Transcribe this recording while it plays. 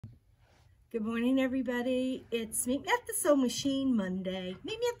Good morning, everybody. It's Meet Me at the Sew Machine Monday.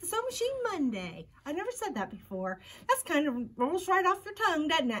 Meet Me at the Sew Machine Monday. I never said that before. That's kind of rolls right off your tongue,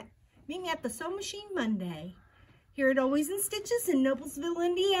 doesn't it? Meet Me at the Sew Machine Monday. Here at Always in Stitches in Noblesville,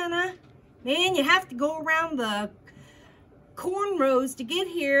 Indiana. Man, you have to go around the corn rows to get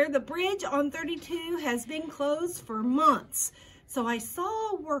here. The bridge on 32 has been closed for months. So I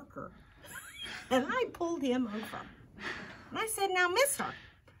saw a worker and I pulled him over. And I said, now, mister,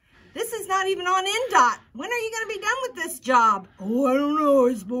 this is not even on NDOT. When are you going to be done with this job? Oh, I don't know.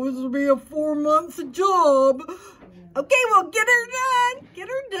 It's supposed to be a 4-month job. Okay, well, get her done. Get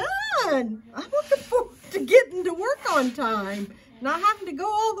her done. I'm looking forward to getting to work on time. Not having to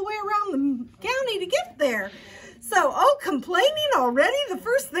go all the way around the county to get there. So, oh, complaining already? The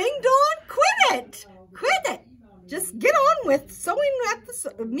first thing, Dawn? Quit it. Quit it. Just get on with sewing at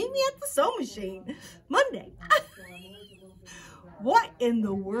the, meet me at the sew machine Monday. What in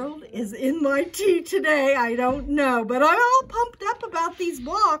the world is in my tea today? I don't know, but I'm all pumped up about these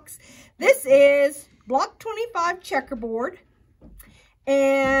blocks. This is block 25 checkerboard,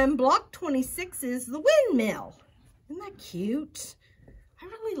 and block 26 is the windmill. Isn't that cute? I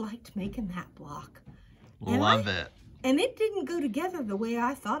really liked making that block. Love it. And it didn't go together the way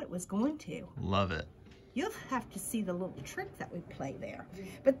I thought it was going to. Love it. You'll have to see the little trick that we play there.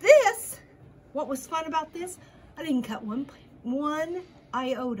 But this, what was fun about this, I didn't cut one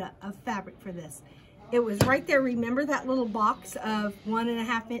iota of fabric for this. It was right there. Remember that little box of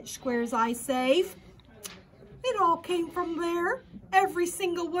 1.5-inch squares I save? It all came from there. Every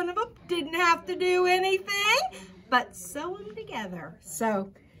single one of them. Didn't have to do anything but sew them together.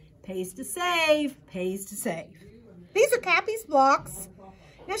 So, pays to save, pays to save. These are Cappy's blocks.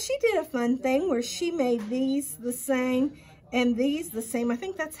 Now, she did a fun thing where she made these the same and these the same. I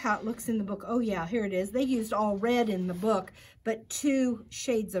think that's how it looks in the book. Oh, yeah, here it is. They used all red in the book, but 2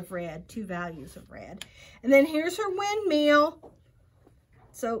 shades of red, 2 values of red. And then here's her windmill.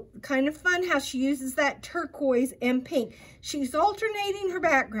 So kind of fun how she uses that turquoise and pink. She's alternating her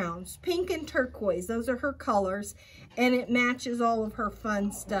backgrounds, pink and turquoise. Those are her colors, and it matches all of her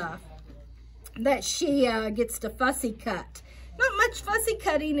fun stuff that she gets to fussy cut. Not much fussy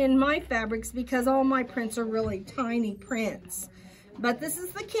cutting in my fabrics because all my prints are really tiny prints. But this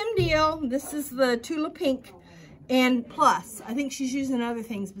is the Kim Deal. This is the Tula Pink. And plus, I think she's using other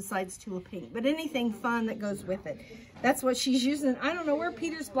things besides Tula Pink. But anything fun that goes with it. That's what she's using. I don't know where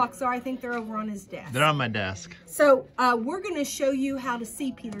Peter's blocks are. I think they're over on his desk. They're on my desk. So we're going to show you how to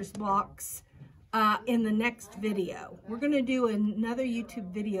see Peter's blocks in the next video. We're going to do another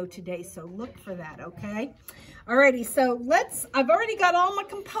YouTube video today. So look for that, okay? Alrighty, so I've already got all my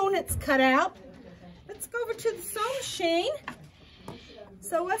components cut out. Let's go over to the sewing machine.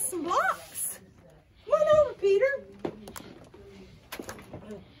 Sew us some blocks. Come on over, Peter.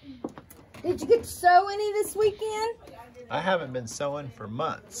 Did you get to sew any this weekend? I haven't been sewing for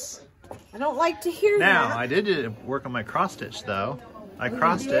months. I don't like to hear that. Now, I did work on my cross stitch though. I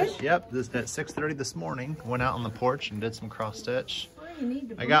cross stitched, yep, this at 6:30 this morning. Went out on the porch and did some cross stitch.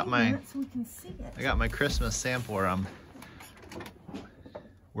 I got my Christmas sampler I'm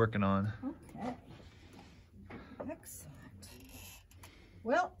working on. Okay. Excellent.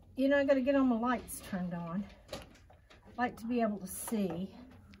 Well, you know, I got to get all my lights turned on. I like to be able to see.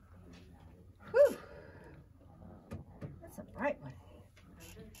 Whew. That's a bright one.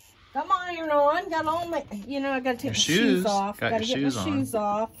 Got my iron on. Got all my, you know, I got to take my shoes off. Got to get my shoes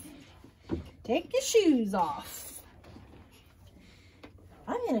off. Take your shoes off.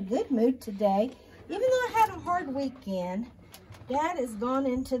 I'm in a good mood today. Even though I had a hard weekend, Dad has gone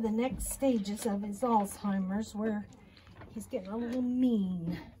into the next stages of his Alzheimer's where he's getting a little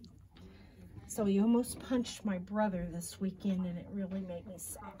mean. So he almost punched my brother this weekend, and it really made me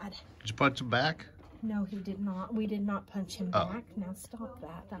sad. Did you punch him back? No, he did not. We did not punch him back. Now stop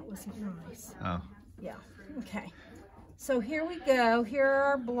that. That wasn't nice. Oh. Yeah. Okay. So here we go. Here are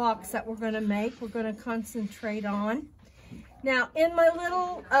our blocks that we're going to make. We're going to concentrate on. Now, in my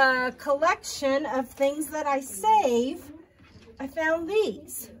little collection of things that I save, I found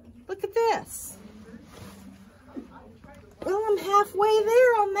these. Look at this. Well, I'm halfway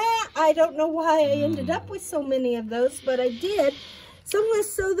there on that. I don't know why I ended up with so many of those, but I did. So I'm going to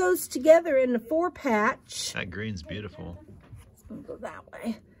sew those together in a 4-patch. That green's beautiful. It's going to go that way.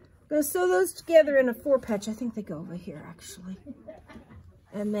 I'm going to sew those together in a 4-patch. I think they go over here, actually.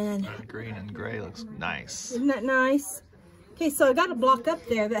 And then... That green and gray looks nice. Isn't that nice? Okay, so I got a block up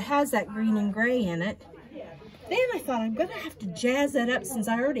there that has that green and gray in it. Then I thought I'm gonna have to jazz that up since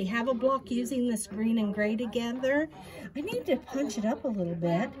I already have a block using this green and gray together. I need to punch it up a little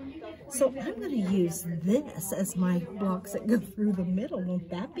bit. So I'm gonna use this as my blocks that go through the middle. Won't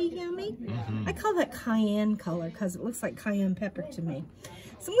that be yummy? I call that cayenne color because it looks like cayenne pepper to me.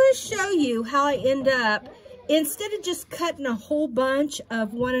 So I'm gonna show you how I end up, instead of just cutting a whole bunch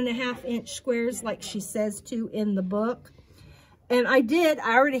of 1.5 inch squares like she says to in the book. And I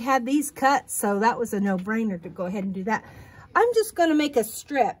already had these cut, so that was a no-brainer to go ahead and do that. I'm just gonna make a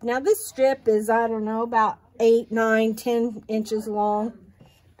strip. Now this strip is, I don't know, about 8, 9, 10 inches long.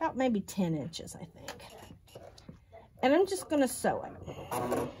 About maybe 10 inches, I think. And I'm just gonna sew it.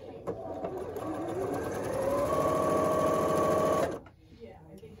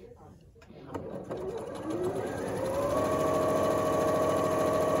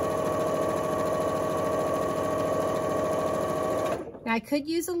 I could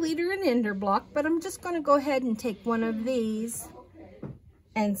use a leader and ender block, but I'm just going to go ahead and take one of these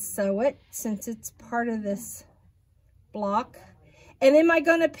and sew it since it's part of this block. And am I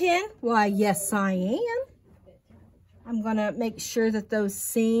going to pin? Why, yes, I am. I'm going to make sure that those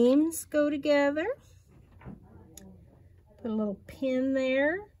seams go together. Put a little pin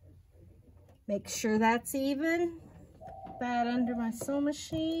there. Make sure that's even. Put that under my sewing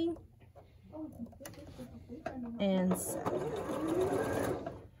machine. And so.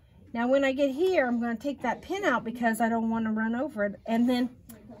 Now when I get here, I'm going to take that pin out because I don't want to run over it. And then,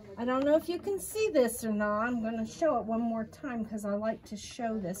 I don't know if you can see this or not. I'm going to show it one more time because I like to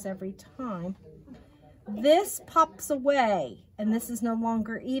show this every time. This pops away, and this is no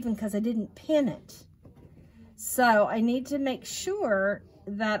longer even because I didn't pin it. So I need to make sure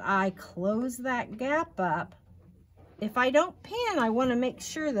that I close that gap up. If I don't pin, I want to make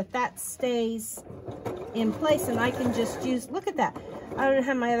sure that that stays in place, and I can just use, look at that. I don't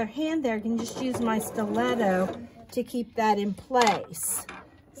have my other hand there. I can just use my stiletto to keep that in place.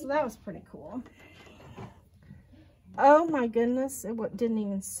 So that was pretty cool. Oh my goodness, it didn't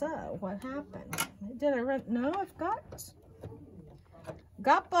even sew. What happened? Did I run? No, I've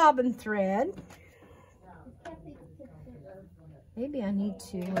got bobbin thread. Maybe I need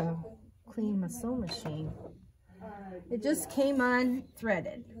to clean my sewing machine. It just came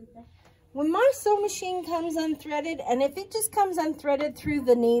unthreaded. When my sewing machine comes unthreaded, and if it just comes unthreaded through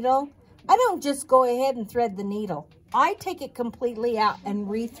the needle, I don't just go ahead and thread the needle. I take it completely out and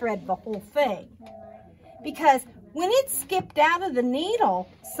rethread the whole thing. Because when it skipped out of the needle,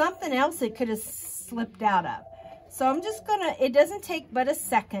 something else it could have slipped out of. So I'm just gonna, it doesn't take but a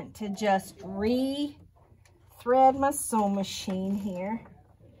second to just re-thread my sewing machine here.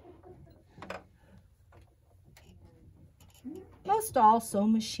 Most all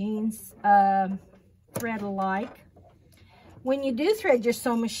sewing machines thread alike. When you do thread your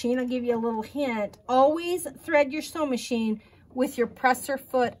sewing machine, I'll give you a little hint. Always thread your sewing machine with your presser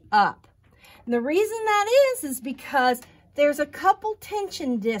foot up. And the reason that is because there's a couple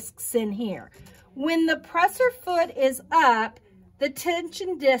tension discs in here. When the presser foot is up, the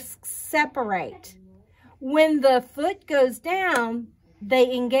tension discs separate. When the foot goes down,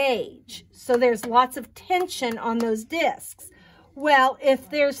 they engage. So there's lots of tension on those discs. Well, if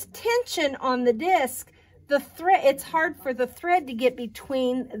there's tension on the disc, it's hard for the thread to get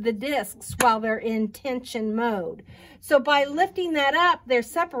between the discs while they're in tension mode. So by lifting that up, they're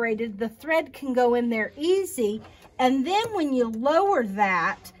separated. The thread can go in there easy. And then when you lower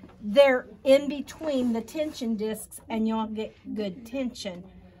that, they're in between the tension discs and you'll get good tension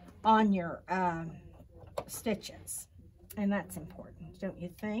on your stitches. And that's important, don't you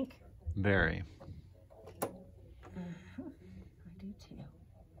think? Very. I do too.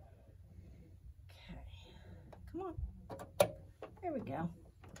 Okay. Come on. There we go.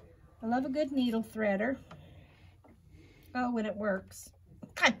 I love a good needle threader. Oh, when it works.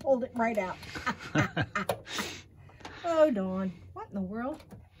 I pulled it right out. Oh, darn. What in the world?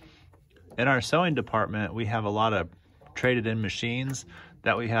 In our sewing department, we have a lot of traded in machines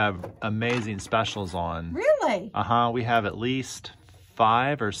that we have amazing specials on. Really? We have at least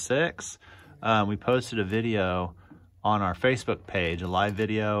 5 or 6. We posted a video on our Facebook page, a live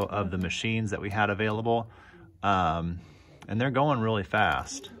video of the machines that we had available. And they're going really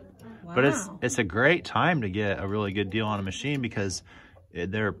fast. Wow. But it's a great time to get a really good deal on a machine because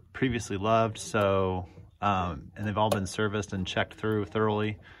they're previously loved, so and they've all been serviced and checked through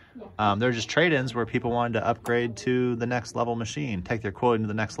thoroughly. They're just trade-ins where people wanted to upgrade to the next level machine, take their quilting to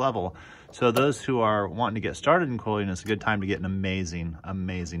the next level. So those who are wanting to get started in quilting, it's a good time to get an amazing,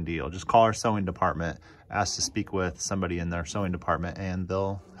 amazing deal. Just call our sewing department, ask to speak with somebody in their sewing department, and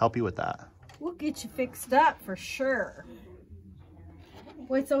they'll help you with that. We'll get you fixed up for sure.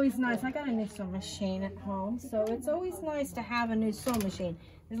 Well, it's always nice. I got a new sewing machine at home, so it's always nice to have a new sewing machine.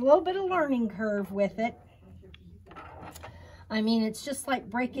 There's a little bit of learning curve with it. I mean, it's just like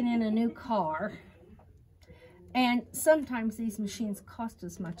breaking in a new car. And sometimes these machines cost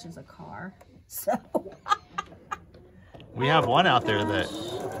as much as a car. So we have one out there that,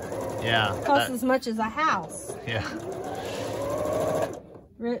 yeah, costs as much as a house. Yeah.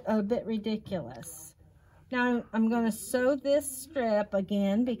 A bit ridiculous. Now I'm going to sew this strip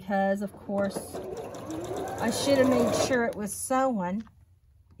again because, of course, I should have made sure it was sewing.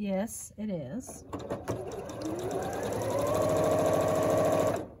 Yes, it is.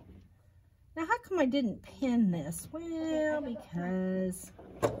 Now, how come I didn't pin this? Well, because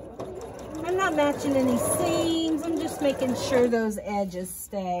I'm not matching any seams. I'm just making sure those edges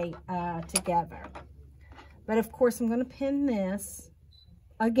stay together. But, of course, I'm going to pin this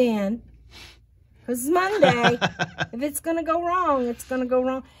again. Because it's Monday. If it's going to go wrong, it's going to go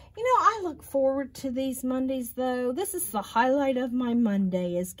wrong. You know, I look forward to these Mondays, though. This is the highlight of my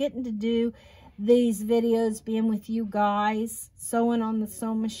Monday, is getting to do these videos, being with you guys, sewing on the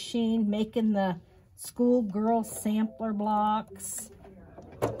sewing machine, making the Schoolgirl Sampler Blocks.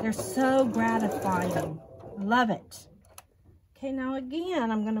 They're so gratifying. Love it. Okay, now again,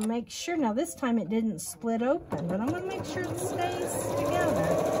 I'm going to make sure. Now, this time it didn't split open, but I'm going to make sure it stays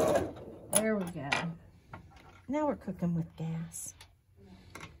together. There we go. Now we're cooking with gas.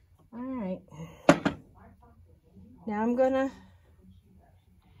 All right. Now I'm going to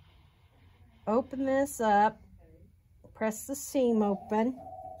open this up, press the seam open.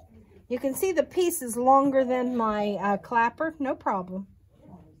 You can see the piece is longer than my clapper. No problem.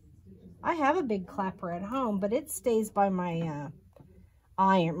 I have a big clapper at home, but it stays by my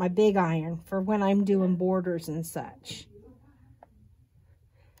iron, my big iron, for when I'm doing borders and such.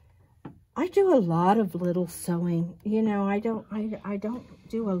 I do a lot of little sewing. You know, I don't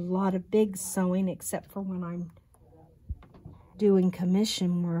do a lot of big sewing except for when I'm doing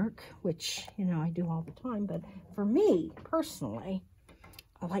commission work, which, you know, I do all the time. But for me, personally,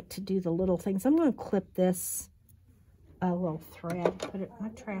 I like to do the little things. I'm going to clip this little thread, put it in my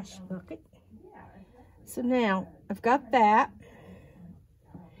trash bucket. So now, I've got that.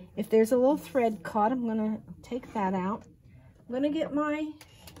 If there's a little thread caught, I'm going to take that out. I'm going to get my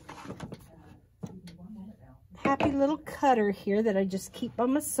happy little cutter here that I just keep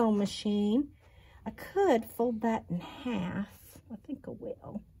on my sewing machine. I could fold that in half. I think I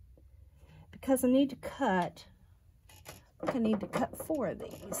will. Because I need to cut. I need to cut 4 of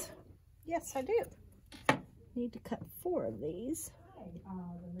these. Yes, I do. Need to cut 4 of these.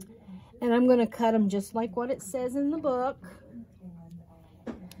 And I'm going to cut them just like what it says in the book.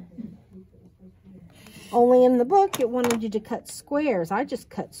 Only in the book, it wanted you to cut squares. I just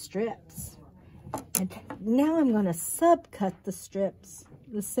cut strips. And now I'm going to subcut the strips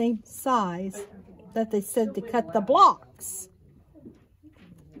the same size that they said to cut the blocks.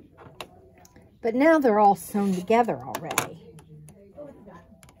 But now they're all sewn together already.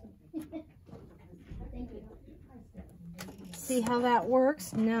 See how that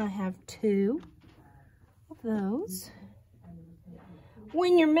works? Now I have 2 of those.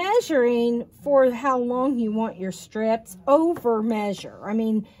 When you're measuring for how long you want your strips, over measure. I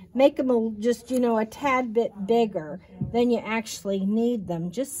mean, make them just, you know, a tad bit bigger than you actually need them.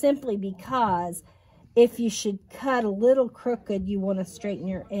 Just simply because if you should cut a little crooked, you want to straighten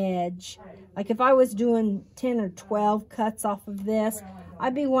your edge. Like if I was doing 10 or 12 cuts off of this,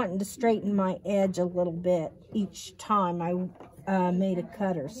 I'd be wanting to straighten my edge a little bit each time I made a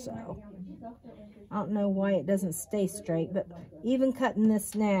cut or so. I don't know why it doesn't stay straight, but even cutting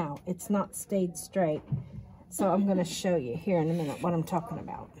this now, it's not stayed straight. So I'm going to show you here in a minute what I'm talking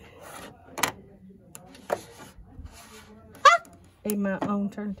about. Ah! Made my own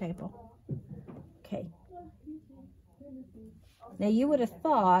turntable. Okay. Now you would have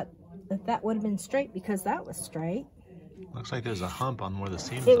thought that that would have been straight because that was straight. Looks like there's a hump on where the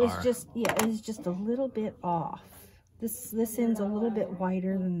seams are. It was are. just, yeah, it was just a little bit off. This end's a little bit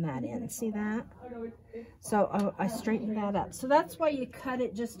wider than that end. See that? So I straightened that up. So that's why you cut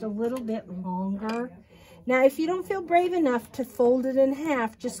it just a little bit longer. Now, if you don't feel brave enough to fold it in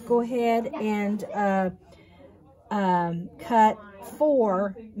half, just go ahead and cut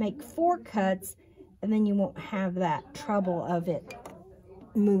 4, make 4 cuts, and then you won't have that trouble of it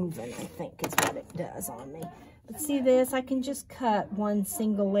moving, I think is what it does on me. But see this? I can just cut 1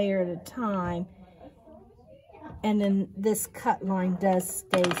 single layer at a time. And then this cut line does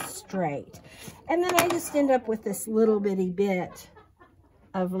stay straight. And then I just end up with this little bitty bit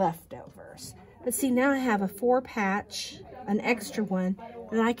of leftovers. But see, now I have a 4 patch, an extra one,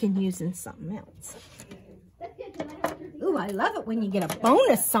 that I can use in something else. Ooh, Ooh, I love it when you get a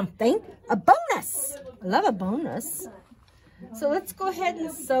bonus something. A bonus. I love a bonus. So let's go ahead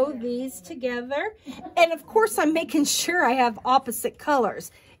and sew these together. And of course, I'm making sure I have opposite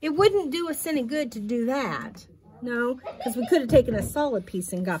colors. It wouldn't do us any good to do that. No, because we could have taken a solid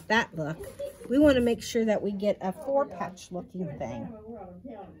piece and got that look. We want to make sure that we get a 4-patch looking thing.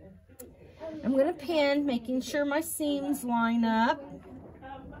 I'm going to pin, making sure my seams line up.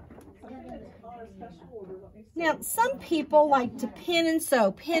 Now, some people like to pin and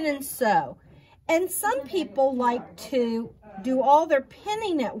sew. And some people like to do all their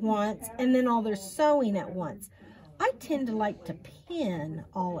pinning at once and then all their sewing at once. I tend to like to pin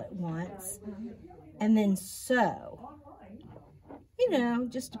all at once and then sew. You know,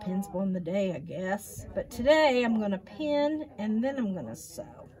 just depends on the day, I guess. But today I'm going to pin and then I'm going to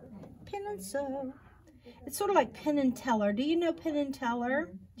sew. Pin and sew. It's sort of like Penn and Teller. Do you know Penn and Teller?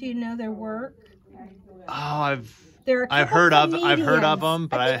 Do you know their work? Oh, I've heard of them,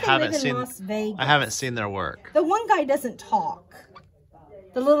 but I haven't seen their work. The one guy doesn't talk.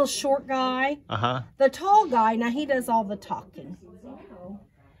 The little short guy. The tall guy, now he does all the talking.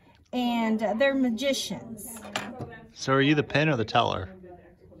 And they're magicians. So are you the pin or the teller?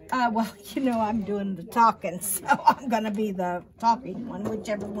 Well, you know, I'm doing the talking, so I'm going to be the talking one,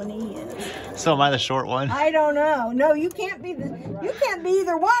 whichever one he is. So am I the short one? I don't know. No, you can't be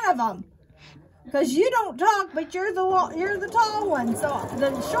either one of them. Because you don't talk, but you're the tall one. So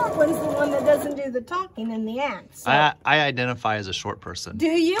the short one's the one that doesn't do the talking in the act. So. I identify as a short person. Do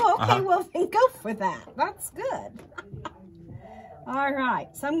you? Okay, well then go for that. That's good. All right,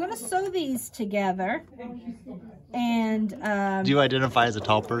 so I'm going to sew these together. And do you identify as a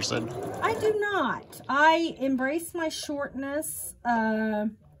tall person? I do not. I embrace my shortness.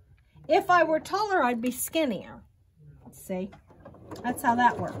 If I were taller, I'd be skinnier. Let's see. That's how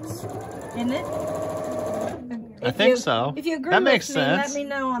that works, isn't it? I think so. If you agree that makes with me, sense. let me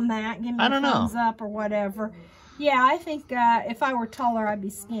know on that. Give me a thumbs up or whatever. Yeah, I think if I were taller, I'd be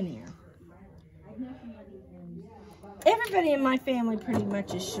skinnier. Everybody in my family pretty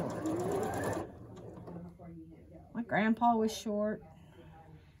much is short. My grandpa was short.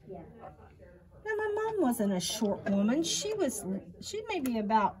 Now, my mom wasn't a short woman. She may be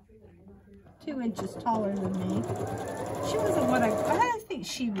about 2 inches taller than me. She wasn't what I think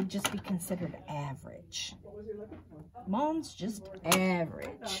she would just be considered average. Mom's just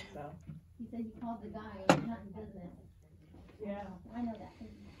average. He said you called the guy not in business. Yeah, I know that.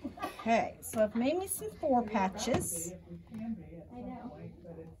 Okay, so I've made me some 4 patches. I know.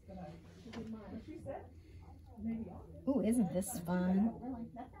 Ooh, isn't this fun?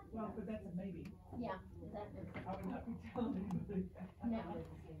 Yeah. No.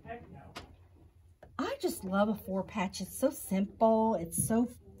 I just love a 4 patch. It's so simple. It's so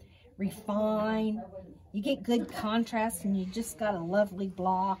refined. You get good contrast and you just got a lovely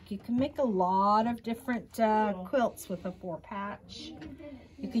block. You can make a lot of different quilts with a 4 patch.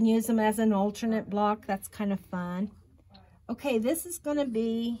 You can use them as an alternate block. That's kind of fun. Okay, this is going to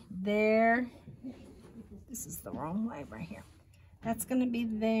be there. This is the wrong way right here. That's going to be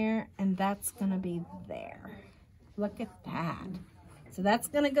there and that's going to be there. Look at that. So that's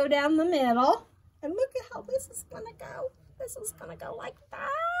going to go down the middle. And look at how this is going to go. This is going to go like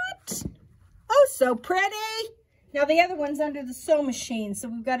that. Oh, so pretty. Now the other one's under the sew machine, so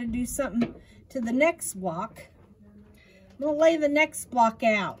we've got to do something to the next block. I'm going to lay the next block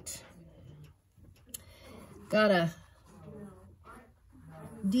out. Got a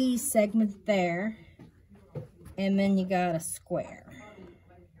D segment there. And then you got a square.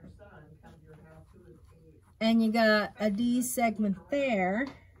 And you got a D segment there.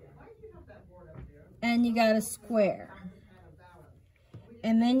 And you got a square.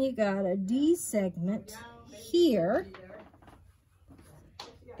 And then you got a D segment here.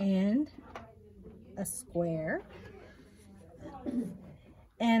 And a square.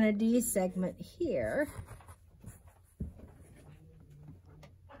 And a D segment here.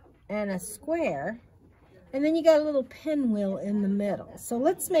 And a square. And then you got a little pinwheel in the middle. So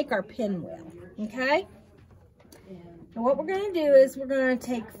let's make our pinwheel, okay? And what we're going to do is we're going to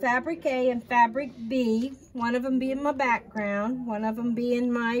take fabric A and fabric B, one of them being my background, one of them being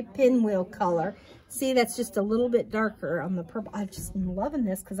my pinwheel color. See, that's just a little bit darker on the purple. I've just been loving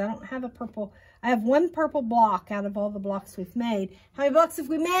this because I don't have a purple. I have 1 purple block out of all the blocks we've made. How many blocks have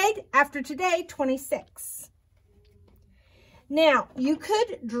we made? After today, 26. Now, you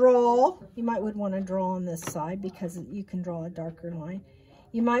could draw, you might want to draw on this side because you can draw a darker line.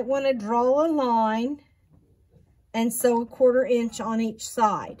 You might want to draw a line and sew a 1/4 inch on each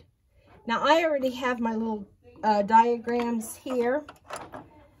side. Now, I already have my little diagrams here.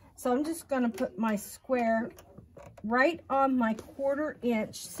 So I'm just going to put my square right on my 1/4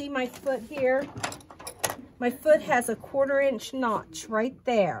 inch. See my foot here? My foot has a 1/4 inch notch right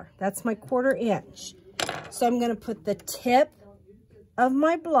there. That's my 1/4 inch. So I'm going to put the tip of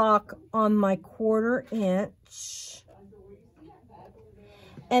my block on my 1/4 inch.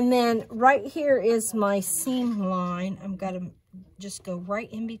 And then right here is my seam line. I'm going to just go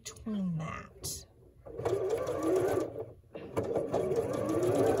right in between that.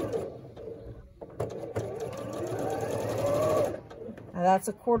 Now that's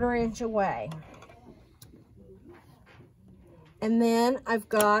a 1/4 inch away. And then I've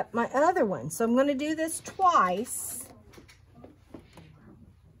got my other one. So I'm going to do this twice.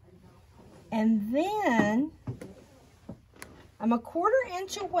 And then I'm a 1/4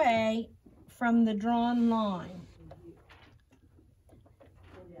 inch away from the drawn line.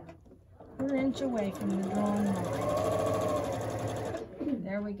 1/4 inch away from the drawn line.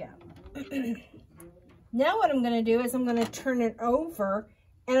 There we go. Now what I'm going to do is I'm going to turn it over,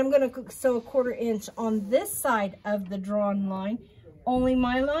 and I'm going to sew a 1/4 inch on this side of the drawn line. Only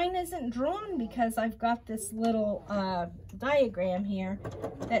my line isn't drawn because I've got this little diagram here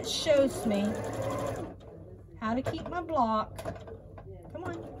that shows me how to keep my block, come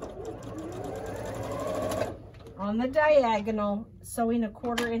on the diagonal, sewing a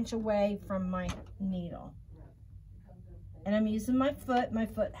 1/4 inch away from my needle. And I'm using my foot. My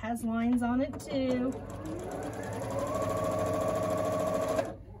foot has lines on it too.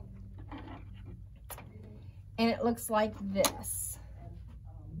 And it looks like this.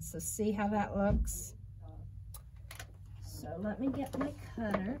 So see how that looks? So let me get my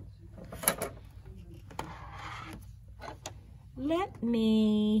cutter. Let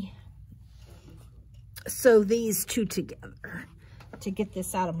me sew these two together to get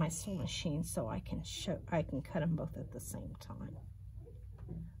this out of my sewing machine so I can cut them both at the same time.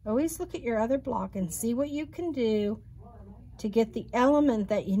 Always look at your other block and see what you can do to get the element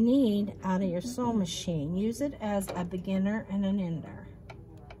that you need out of your sewing machine. Use it as a beginner and an ender.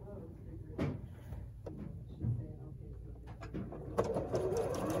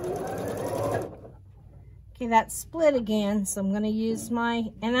 Okay, that's split again, so I'm going to use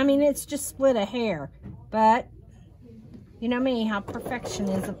my, and I mean, it's just split a hair, but you know me, how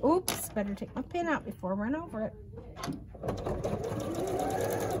perfectionism. Oops, better take my pin out before I run over it.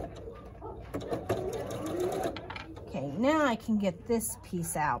 Okay, now I can get this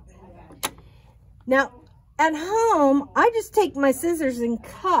piece out. Now, at home, I just take my scissors and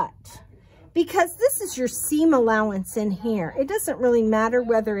cut, because this is your seam allowance in here. It doesn't really matter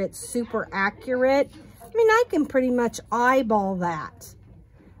whether it's super accurate. I mean, I can pretty much eyeball that.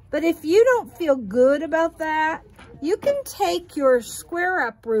 But if you don't feel good about that, you can take your square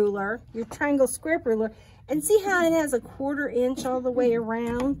up ruler, your triangle square up ruler, and see how it has a 1/4 inch all the way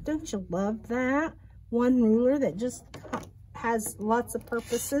around? Don't you love that? One ruler that just has lots of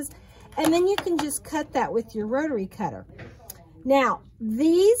purposes. And then you can just cut that with your rotary cutter. Now,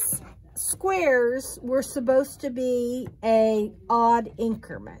 these squares were supposed to be a odd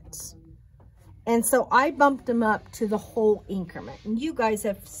increment. And so I bumped them up to the whole increment. And you guys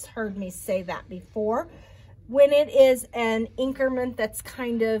have heard me say that before. When it is an increment that's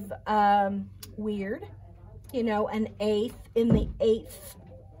kind of weird, you know, an eighth in the 8th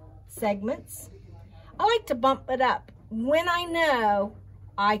segments, I like to bump it up when I know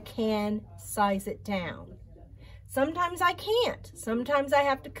I can size it down. Sometimes I can't. Sometimes I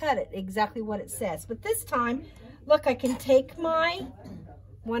have to cut it exactly what it says. But this time, look, I can take my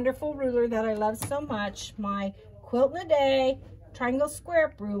wonderful ruler that I love so much, my Quilt in a Day triangle square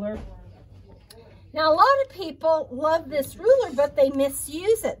up ruler. Now, a lot of people love this ruler, but they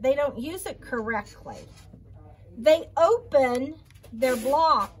misuse it. They don't use it correctly. They open their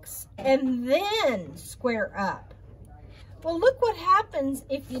blocks and then square up. Well, look what happens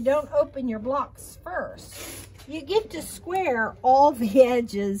if you don't open your blocks first. You get to square all the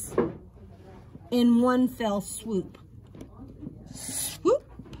edges in one fell swoop. Swoop,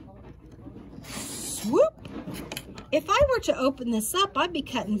 swoop. If I were to open this up, I'd be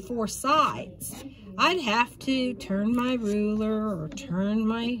cutting 4 sides. I'd have to turn my ruler or turn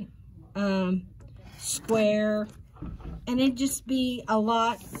my square, and it'd just be a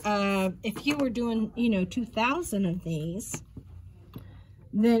lot. If you were doing, you know, 2,000 of these,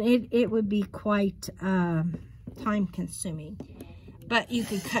 then it would be quite time consuming. But you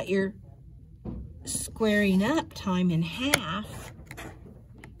could cut your squaring up time in half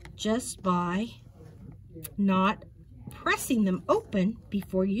just by not pressing them open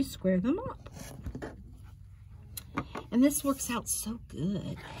before you square them up. And this works out so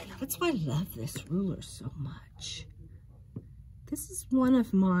good. That's why I love this ruler so much. This is one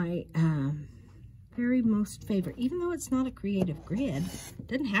of my Very most favorite. Even though it's not a creative grid, it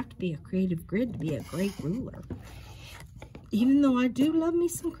doesn't have to be a creative grid to be a great ruler. Even though I do love me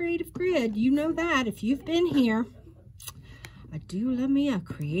some creative grid, you know that if you've been here, I do love me a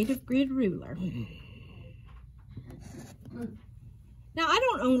creative grid ruler. Now, I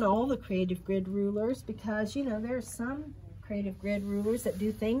don't own all the creative grid rulers because, you know, there's some creative grid rulers that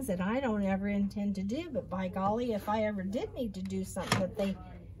do things that I don't ever intend to do. But by golly, if I ever did need to do something that they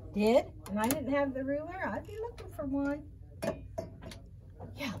did and I didn't have the ruler, I'd be looking for one.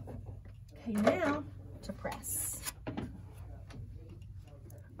 Yeah. Okay, now to press.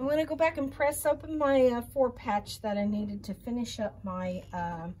 I'm going to go back and press open my 4-patch that I needed to finish up my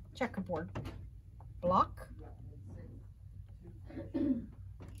checkerboard block.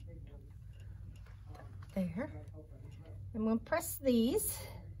 There. I'm going to press these.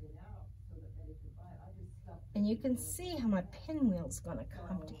 And you can see how my pinwheel's going to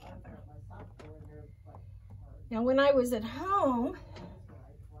come together. Now, when I was at home,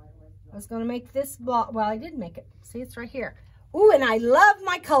 I was going to make this block. Well, I did make it. See, it's right here. Ooh, and I love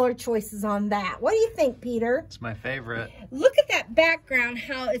my color choices on that. What do you think, Peter? It's my favorite. Look at that background,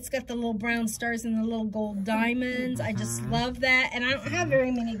 how it's got the little brown stars and the little gold diamonds. I just love that. And I don't have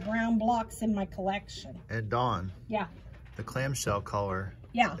very many brown blocks in my collection. And Dawn. Yeah. The clamshell color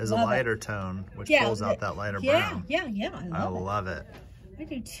is a love lighter tone, which pulls out that lighter brown. Yeah. I love it. I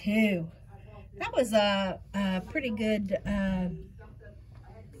do too. That was a pretty good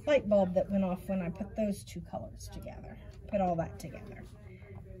light bulb that went off when I put those two colors together. Put all that together.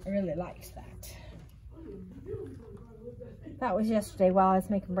 I really liked that. That was yesterday while I was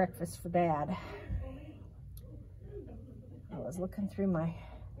making breakfast for Dad. I was looking through my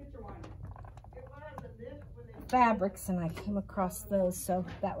fabrics and I came across those, so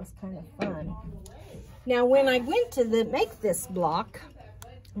that was kind of fun. Now when I went to make this block,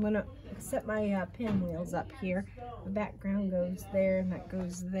 I'm going to set my pinwheels up here. The background goes there, and that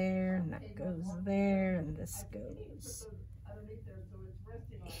goes there, and that goes there, and this goes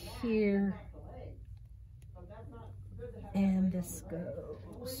here, and this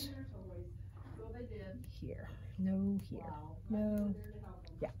goes here. No, here. No.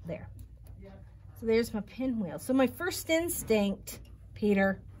 Yeah, there. So there's my pinwheel. So my first instinct,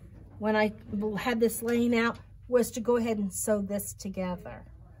 Peter, when I had this laying out, was to go ahead and sew this together.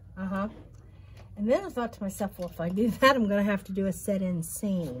 And then I thought to myself, well, if I do that, I'm going to have to do a set-in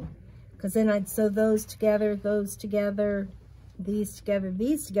seam. Because then I'd sew those together, these together, these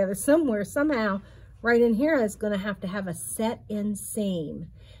together. Somewhere, somehow, right in here, I was going to have a set-in seam.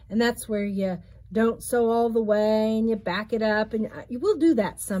 And that's where you don't sew all the way and you back it up. And you will do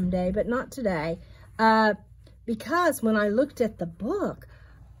that someday, but not today. Because when I looked at the book,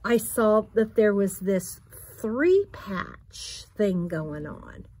 I saw that there was this 3-patch thing going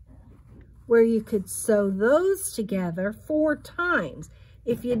on, where you could sew those together 4 times.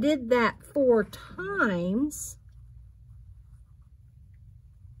 If you did that 4 times,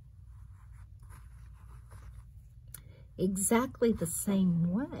 exactly the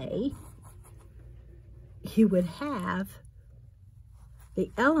same way, you would have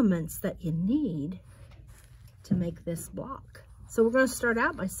the elements that you need to make this block. So we're going to start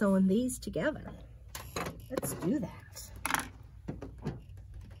out by sewing these together. Let's do that.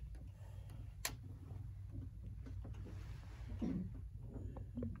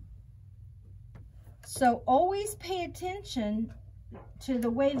 So always pay attention to the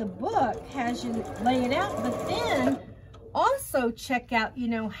way the book has you lay it out, but then also check out, you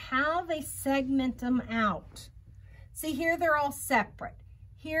know, how they segment them out. See, here they're all separate.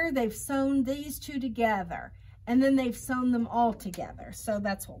 Here they've sewn these two together, and then they've sewn them all together. So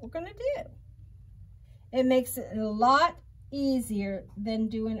that's what we're going to do. It makes it a lot easier than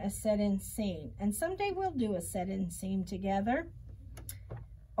doing a set-in seam. And someday we'll do a set-in seam together.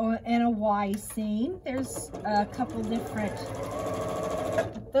 And a Y seam. There's a couple different,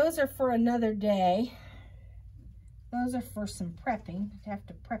 those are for another day. Those are for some prepping, to have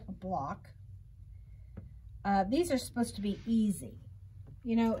to prep a block. These are supposed to be easy.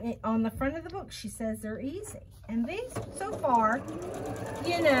 You know, on the front of the book, she says they're easy. And these, so far,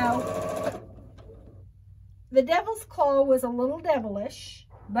 you know, the Devil's Claw was a little devilish,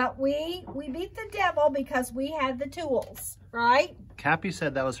 but we beat the devil because we had the tools, right? Cappy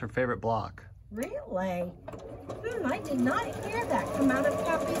said that was her favorite block. Really? I did not hear that come out of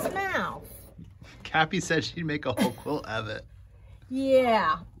Cappy's mouth. Cappy said she'd make a whole quilt of it.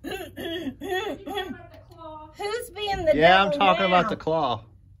 Yeah. Who's being the devil Yeah, I'm talking now? about the claw.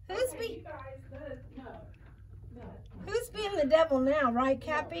 Who's being the devil now, right,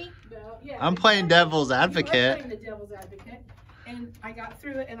 Cappy? No, yeah. I'm playing devil's advocate. I'm playing the devil's advocate. and I got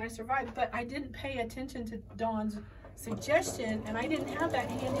through it and I survived, but I didn't pay attention to Dawn's suggestion, and I didn't have that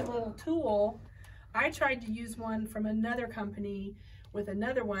handy little tool. I tried to use one from another company with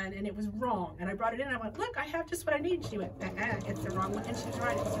another one, and it was wrong. And I brought it in, and I went, look, I have just what I need. She went, it's the wrong one. And she was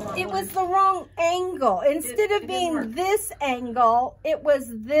right, it was the wrong one. It was the wrong angle. Instead of being this angle, it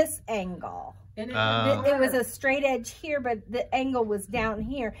was this angle. And it was a straight edge here, but the angle was down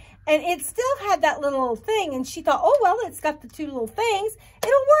here. And it still had that little thing, and she thought, oh, well, it's got the two little things.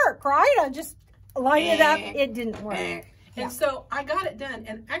 It'll work, right? I just line it up. It didn't work. And so I got it done.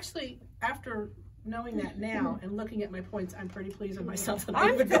 And actually, after knowing that now and looking at my points, I'm pretty pleased with myself.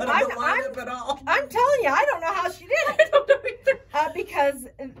 I'm telling you, I don't know how she did it. I don't know either. Because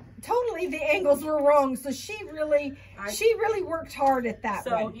totally the angles were wrong. So she really worked hard at that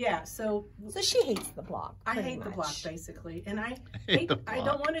one. Yeah, so she hates the block. I hate the block basically, and I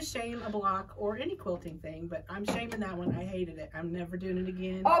don't want to shame a block or any quilting thing, but I'm shaming that one. I hated it. I'm never doing it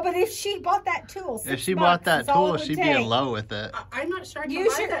again. Oh, but if she bought that tool, if she bought that tool, she'd be in love with it. I'm not sure I can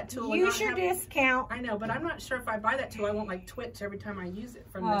buy that tool. Use your discount. I know, but I'm not sure if I buy that tool, I won't like twitch every time I use it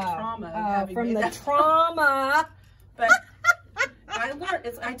from the trauma of having from the trauma. But I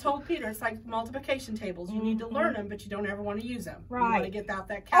learned. I told Peter, it's like multiplication tables. You need to learn them, but you don't ever want to use them. Right. You want to get out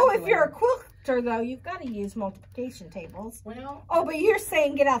that calculator. Oh, if you're a quilter, though, you've got to use multiplication tables. Well. Oh, but you're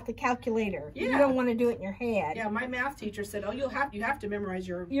saying get out the calculator. Yeah. You don't want to do it in your head. Yeah, my math teacher said, oh, you have to memorize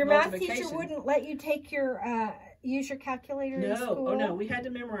your math teacher wouldn't let you take your use your calculator in school? Oh no, we had to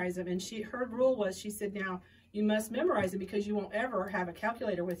memorize them, and her rule was, she said, now you must memorize them because you won't ever have a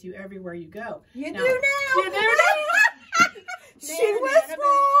calculator with you everywhere you go. You do now. You do now. She was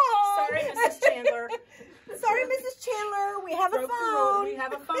wrong. Sorry, Mrs. Chandler. Sorry, Mrs. Chandler. We have a phone. We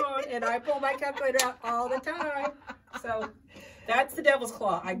have a phone, and I pull my calculator out all the time. So that's the devil's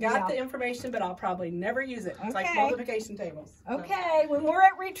claw. I got the information, but I'll probably never use it. It's like multiplication tables. Okay, when we're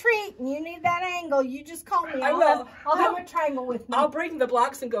at retreat and you need that angle, you just call me. I will. I'll have a triangle with me. I'll bring the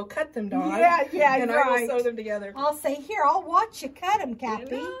blocks and go cut them, Dawn. Yeah, and I will sew them together. I'll say, here, I'll watch you cut them,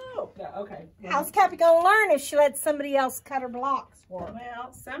 Cappy. No, okay. How's Cappy gonna learn if she lets somebody else cut her blocks for her?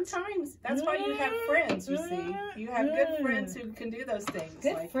 Well, sometimes that's why you have friends, you see. You have good friends who can do those things.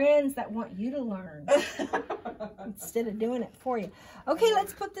 Good friends that want you to learn instead of doing it for you. Okay,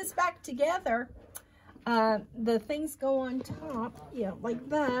 let's put this back together. The things go on top, like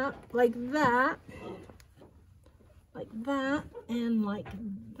that, like that, like that, and like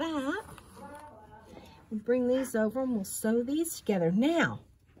that. We'll bring these over and we'll sew these together. Now,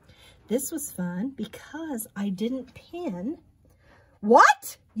 this was fun because I didn't pin.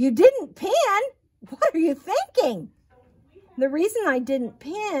 What? You didn't pin? What are you thinking? The reason I didn't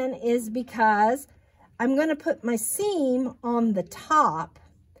pin is because I'm going to put my seam on the top.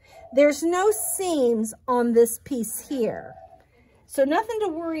 There's no seams on this piece here. So nothing to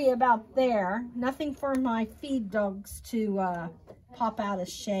worry about there. Nothing for my feed dogs to pop out of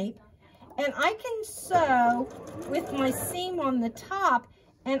shape. And I can sew with my seam on the top,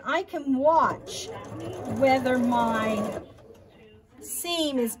 and I can watch whether my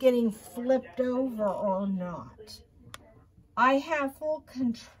seam is getting flipped over or not. I have full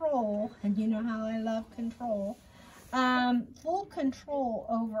control, and you know how I love control, full control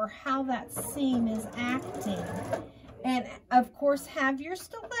over how that seam is acting. And of course, have your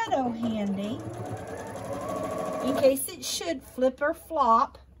stiletto handy in case it should flip or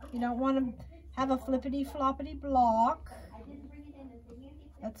flop. You don't want to have a flippity-floppity block.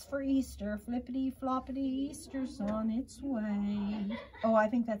 That's for Easter. Flippity-floppity, Easter's on its way. Oh, I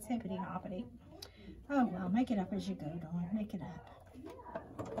think that's hippity-hoppity. Oh, well, make it up as you go, Dawn. Make it up.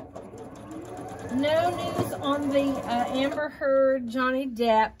 No news on the Amber Heard Johnny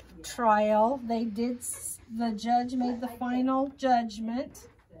Depp trial. The judge made the final judgment.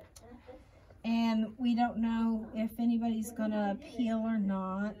 And we don't know if anybody's going to appeal or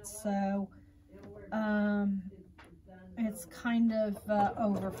not. So, it's kind of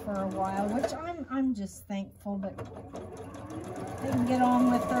over for a while, which I'm just thankful that they can get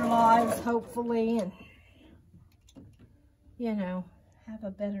on with their lives, hopefully, and, you know, have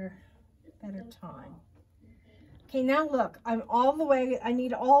a better time. Okay, now look, I'm all the way, I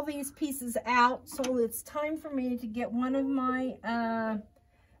need all these pieces out, so it's time for me to get one of my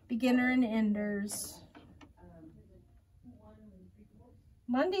beginner and enders.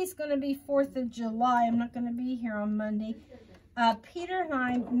 Monday's going to be 4th of July. I'm not going to be here on Monday. Peter and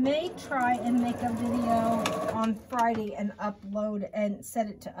I may try and make a video on Friday and upload and set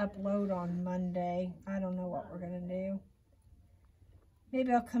it to upload on Monday. I don't know what we're going to do.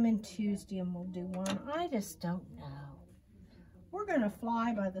 Maybe I'll come in Tuesday and we'll do one. I just don't know. We're going to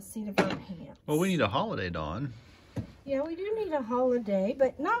fly by the seat of our pants. Well, we need a holiday, Dawn. Yeah, we do need a holiday,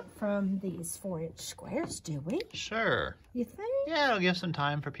 but not from these 4-inch squares, do we? Sure. You think? Yeah, it'll give some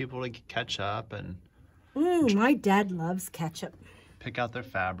time for people to catch up and My dad loves ketchup. pick out their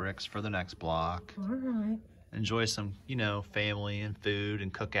fabrics for the next block. All right. Enjoy some, you know, family and food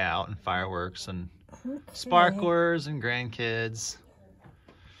and cook out and fireworks and Okay. sparklers and grandkids.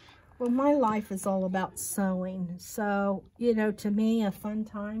 Well, my life is all about sewing. So, you know, to me, a fun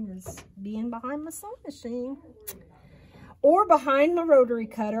time is being behind my sewing machine. Or behind my rotary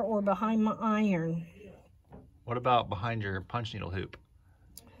cutter or behind my iron. What about behind your punch needle hoop?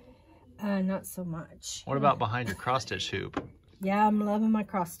 Not so much. What about behind your cross stitch hoop? Yeah, I'm loving my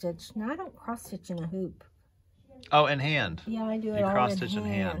cross stitch. No, I don't cross stitch in a hoop. Oh, in hand. Yeah, I do it You all cross in stitch in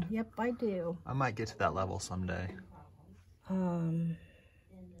hand. Yep, I do. I might get to that level someday.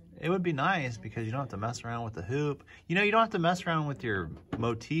 It It would be nice because you don't have to mess around with the hoop. You know, you don't have to mess around with your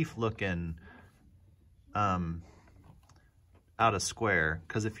motif looking out of square,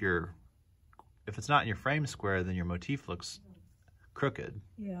 because if it's not in your frame square, then your motif looks crooked,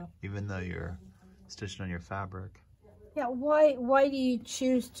 Yeah. even though you're stitching on your fabric. Yeah, why do you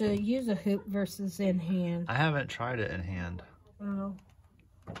choose to use a hoop versus in hand? I haven't tried it in hand. Oh.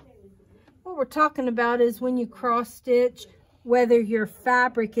 What we're talking about is when you cross stitch, whether your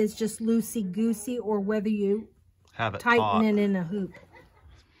fabric is just loosey-goosey or whether you Have it tighten taut. it in a hoop.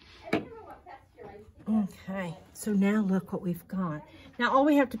 Okay, so now look what we've got. Now all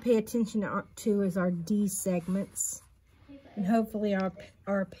we have to pay attention to is our D segments. And hopefully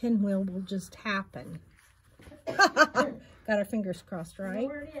our pinwheel will just happen. Got our fingers crossed, right?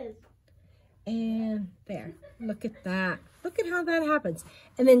 There it is. And there, look at that. Look at how that happens.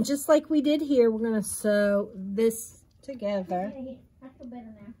 And then just like we did here, we're gonna sew this together. That's a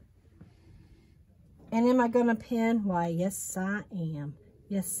better now. And am I gonna pin? Why, yes I am.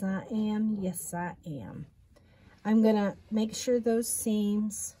 Yes I am, yes I am. I'm gonna make sure those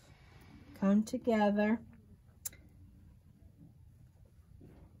seams come together.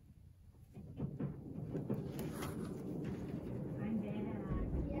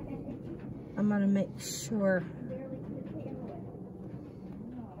 I'm gonna make sure.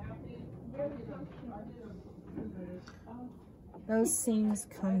 Those seams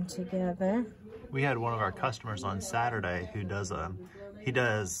come together. We had one of our customers on Saturday who does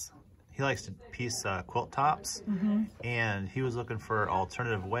he likes to piece quilt tops, and he was looking for an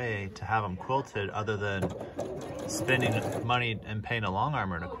alternative way to have them quilted other than spending money and paying a long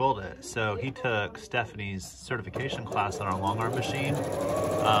armer to quilt it. So he took Stephanie's certification class on our long arm machine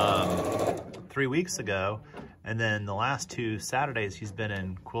 3 weeks ago, and then the last 2 Saturdays he's been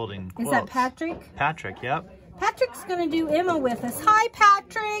in quilting quilts. Is that Patrick? Patrick, yep. Patrick's gonna do Emma with us. Hi,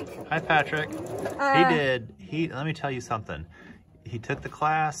 Patrick. Hi, Patrick. Let me tell you something. He took the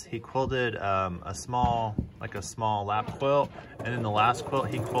class, he quilted a small lap quilt, and then the last quilt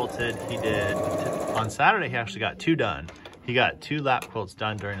he quilted, on Saturday he actually got 2 done. He got 2 lap quilts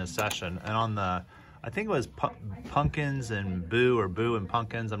done during the session, and on I think it was pumpkins and boo, or boo and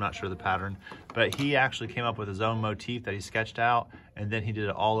pumpkins, I'm not sure the pattern, but he actually came up with his own motif that he sketched out, and then he did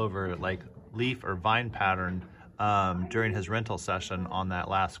it all over like leaf or vine pattern during his rental session on that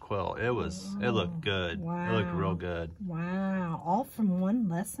last quilt. It looked good. Wow. It looked real good. Wow, all from one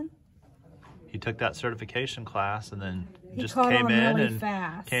lesson? He took that certification class and then just caught came on in really and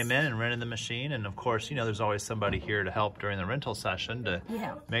fast. rented the machine. And of course, you know, there's always somebody here to help during the rental session to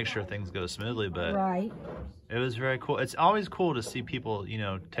make sure things go smoothly. But Right. it was very cool. It's always cool to see people, you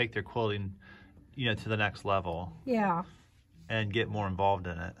know, take their quilting, you know, to the next level Yeah. and get more involved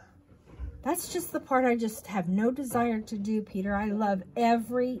in it. That's just the part I just have no desire to do, Peter. I love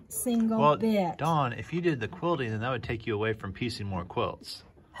every single bit. Dawn, if you did the quilting, then that would take you away from piecing more quilts.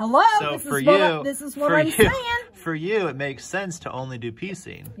 Hello, So this is what I'm saying. For you, it makes sense to only do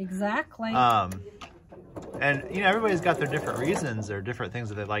piecing. Exactly. And you know, everybody's got their different reasons or different things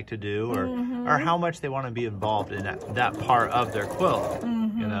that they like to do, or how much they want to be involved in that part of their quilt.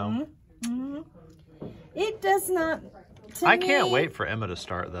 You know, it does not. I can't wait for Emma to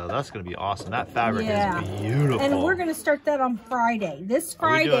start though. That's going to be awesome. That fabric is beautiful. And we're going to start that on Friday. This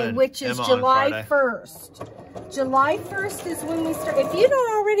Friday, doing which is Emma on July Friday? 1st. July 1st is when we start. If you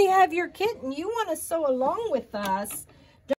don't already have your kit and you want to sew along with us,